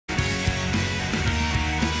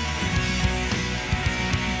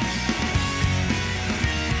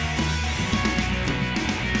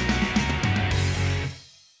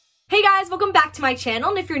welcome back to my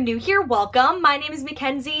channel, and if you're new here, welcome. My name is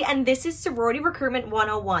Mackenzie, and this is Sorority Recruitment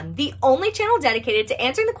 101, the only channel dedicated to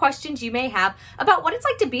answering the questions you may have about what it's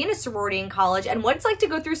like to be in a sorority in college and what it's like to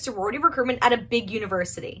go through sorority recruitment at a big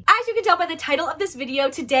university. As you can tell by the title of this video,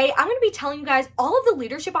 today I'm going to be telling you guys all of the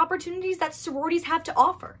leadership opportunities that sororities have to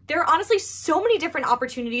offer. There are honestly so many different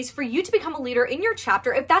opportunities for you to become a leader in your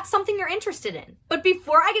chapter if that's something you're interested in. But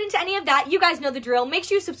before I get into any of that, you guys know the drill. Make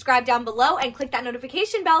sure you subscribe down below and click that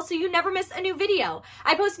notification bell so you never miss a new video.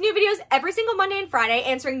 I post new videos every single Monday and Friday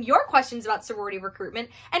answering your questions about sorority recruitment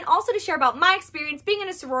and also to share about my experience being in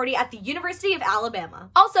a sorority at the University of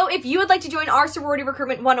Alabama. Also, if you would like to join our Sorority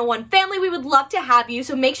Recruitment 101 family, we would love to have you,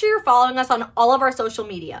 so make sure you're following us on all of our social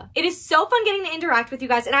media. It is so fun getting to interact with you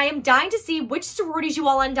guys, and I am dying to see which sororities you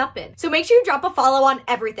all end up in. So make sure you drop a follow on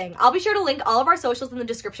everything. I'll be sure to link all of our socials in the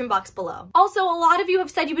description box below. Also, a lot of you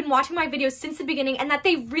have said you've been watching my videos since the beginning and that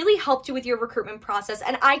they really helped you with your recruitment process,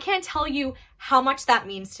 and I can't tell you how much that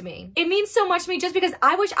means to me. It means so much to me just because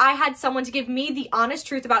I wish I had someone to give me the honest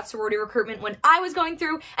truth about sorority recruitment when I was going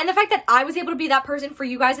through, and the fact that I was able to be that person for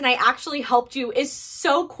you guys and I actually helped you is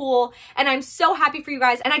so cool, and I'm so happy for you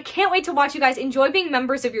guys, and I can't wait to watch you guys enjoy being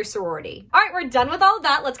members of your sorority. All right, we're done with all of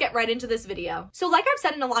that. Let's get right into this video. So like I've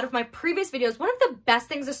said in a lot of my previous videos, one of the best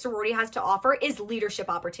things a sorority has to offer is leadership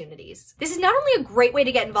opportunities. This is not only a great way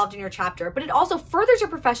to get involved in your chapter, but it also furthers your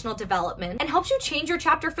professional development and helps you change your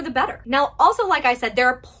chapter for the better. Now, also, like I said, there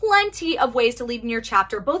are plenty of ways to lead in your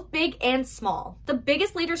chapter, both big and small. The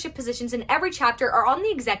biggest leadership positions in every chapter are on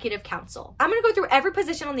the executive council. I'm going to go through every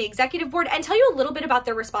position on the executive board and tell you a little bit about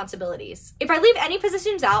their responsibilities. If I leave any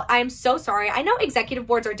positions out, I am so sorry. I know executive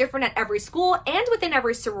boards are different at every school and within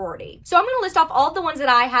every sorority. So I'm going to list off all of the ones that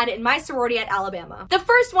I had in my sorority at Alabama. The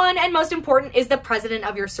first one, and most important, is the president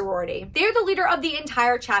of your sorority. They are the leader of the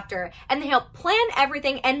entire chapter, and they help plan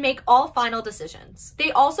everything and make all final decisions.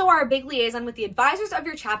 They also are a big liaison with the advisors of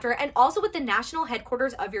your chapter and also with the national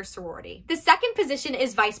headquarters of your sorority. The second position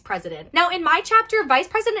is vice president. Now, in my chapter, vice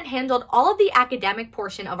president handled all of the academic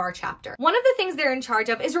portion of our chapter. One of the things they're in charge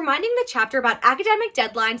of is reminding the chapter about academic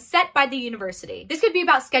deadlines set by the university. This could be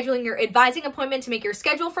about scheduling your advising appointment to make your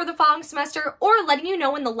schedule for the following semester, or letting you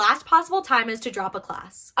know when the last possible time is to drop a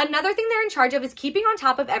class. Another thing they're in charge of is keeping on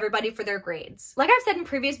top of everybody for their grades. Like I've said in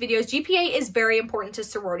previous videos, GPA is very important to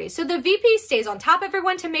sororities, so the VP stays on top of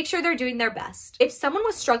everyone to make sure they're doing their best. If someone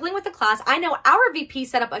was struggling with a class, I know our VP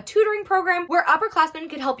set up a tutoring program where upperclassmen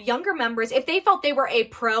could help younger members if they felt they were a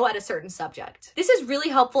pro at a certain subject. This is really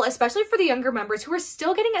helpful, especially for the younger members who are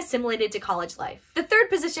still getting assimilated to college life. The third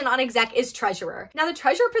position on exec is treasurer. Now, the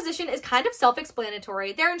treasurer position is kind of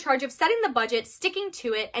self-explanatory. They're in charge of setting the budget, sticking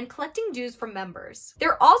to it, and collecting dues from members.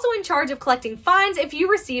 They're also in charge of collecting fines if you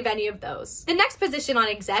receive any of those. The next position on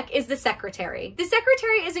exec is the secretary. The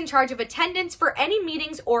secretary is in charge of attendance for any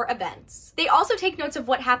meetings or events. They also take notes of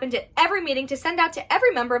what happened at every meeting to send out to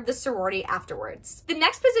every member of the sorority afterwards. The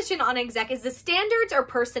next position on exec is the standards or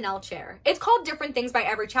personnel chair. It's called different things by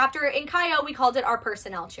every chapter. In CHIO, we called it our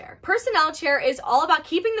personnel chair. Personnel chair is all about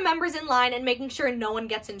keeping the members in line and making sure no one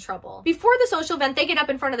gets in trouble. Before the social event, they get up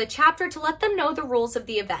in front of the chapter to let them know the rules of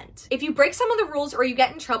the event. If you break some of the rules or you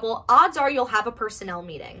get in trouble, odds are you'll have a personnel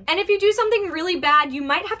meeting. And if you do something really bad, you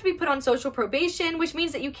might have to be put on social probation, which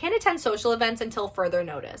means that you can't attend social events until further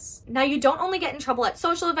notice. Now, you don't only get in trouble at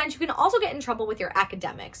social events, you can also get in trouble with your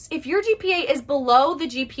academics. If your GPA is below the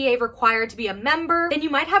GPA required to be a member, then you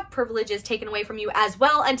might have privileges taken away from you as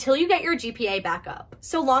well until you get your GPA back up.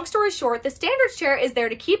 So long story short, the standards chair is there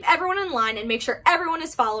to keep everyone in line and make sure everyone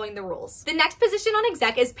is following the rules. The next position on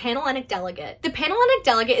exec is Panhellenic delegate. The Panhellenic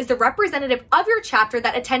delegate is the representative of your chapter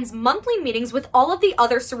that attends monthly meetings with all of the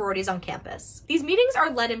other sororities on campus. These meetings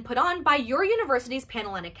are led and put on by your university's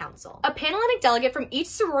Panhellenic Council. A Panhellenic delegate from each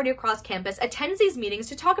sorority across campus attends these meetings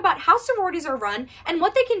to talk about how sororities are run and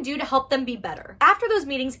what they can do to help them be better. After those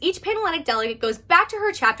meetings, each Panhellenic delegate goes back to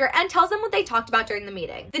her chapter and tells them what they talked about during the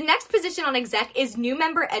meeting. The next position on exec is new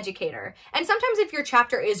member educator. And sometimes if your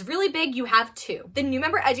chapter is really big, you have two. The new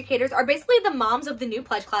member educators are basically the moms of the new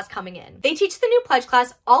pledge class coming in. They teach the new pledge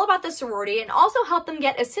class all about the sorority and also help them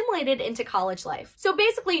get assimilated into college life. So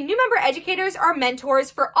basically, new member educators are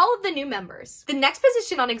mentors for all of the new members. The next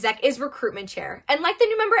position on exec is recruitment chair. And like the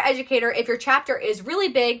new member educator, if your chapter is really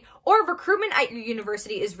big or recruitment at your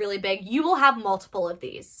university is really big, you will have multiple of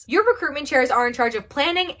these. Your recruitment chairs are in charge of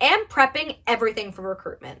planning and prepping everything for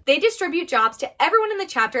recruitment. They distribute jobs to everyone in the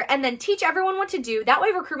chapter and then teach everyone what to do. That way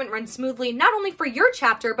recruitment runs smoothly, not only for your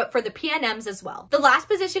chapter, but for the PNMs as well. The last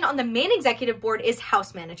position on the main executive board is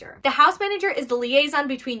house manager. The house manager is the liaison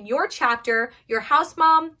between your chapter, your house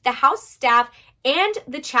mom, the house staff, and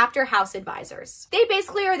the chapter house advisors. They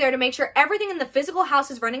basically are there to make sure everything in the physical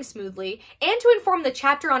house is running smoothly and to inform the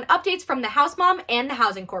chapter on updates from the house mom and the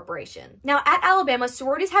housing corporation. Now at Alabama,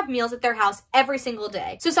 sororities have meals at their house every single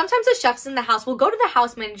day. So sometimes the chefs in the house will go to the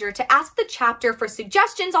house manager to ask the chapter for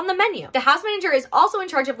suggestions on the menu. The house manager is also in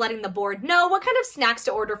charge of letting the board know what kind of snacks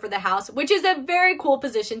to order for the house, which is a very cool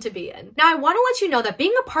position to be in. Now I want to let you know that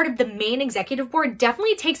being a part of the main executive board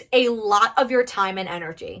definitely takes a lot of your time and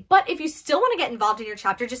energy. But if you still want to get involved in your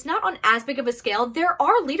chapter, just not on as big of a scale, there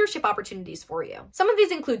are leadership opportunities for you. Some of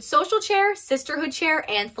these include social chair, sisterhood chair,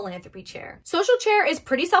 and philanthropy chair. Social chair is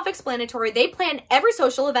pretty self-explanatory. They plan every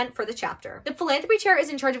social event for the chapter. The philanthropy chair is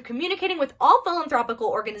in charge of communicating with all philanthropical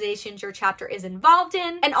organizations your chapter is involved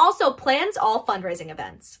in and also plans all fundraising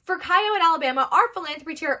events. For Chi O at Alabama, our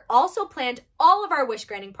philanthropy chair also planned all of our wish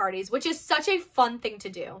granting parties, which is such a fun thing to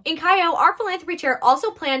do. In Chi O, our philanthropy chair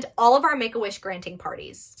also planned all of our Make-A-Wish granting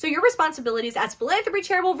parties. So your responsibilities as philanthropy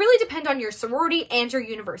chair will really depend on your sorority and your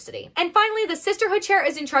university. And finally, the sisterhood chair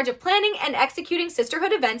is in charge of planning and executing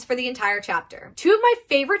sisterhood events for the entire chapter. Two of my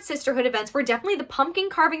favorite sisterhood events were definitely the pumpkin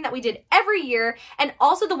carving that we did every year and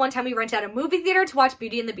also the one time we rented out a movie theater to watch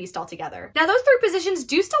Beauty and the Beast all together. Now those three positions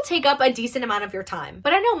do still take up a decent amount of your time,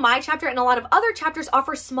 but I know my chapter and a lot of other chapters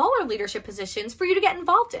offer smaller leadership positions for you to get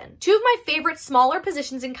involved in. Two of my favorite smaller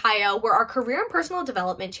positions in Chi O were our career and personal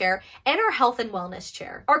development chair and our health and wellness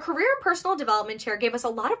chair. Our career and personal development chair gave us a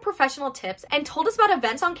lot of professional tips and told us about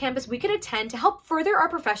events on campus we could attend to help further our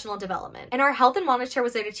professional development. And our health and wellness chair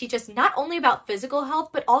was there to teach us not only about physical health,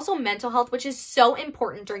 but also mental health, which is so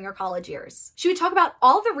important during your college years. She would talk about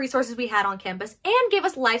all the resources we had on campus and give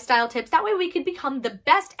us lifestyle tips. That way we could become the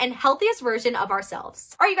best and healthiest version of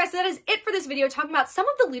ourselves. All right, you guys, so that is it for this video, talking about some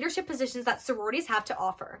of the leadership positions that sororities have to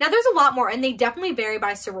offer. Now there's a lot more and they definitely vary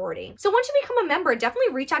by sorority. So once you become a member,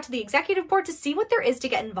 definitely reach out to the executive board to see what there is to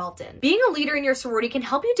get involved in. Being a leader in your sorority can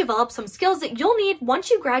help you develop some skills that you'll need once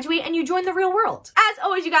you graduate and you join the real world. As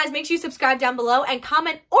always, you guys, make sure you subscribe down below and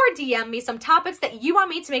comment or DM me some topics that you want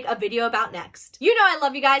me to make a video about next. You know I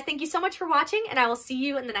love you guys. Thank you so much for watching and I will see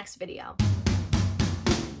you in the next video.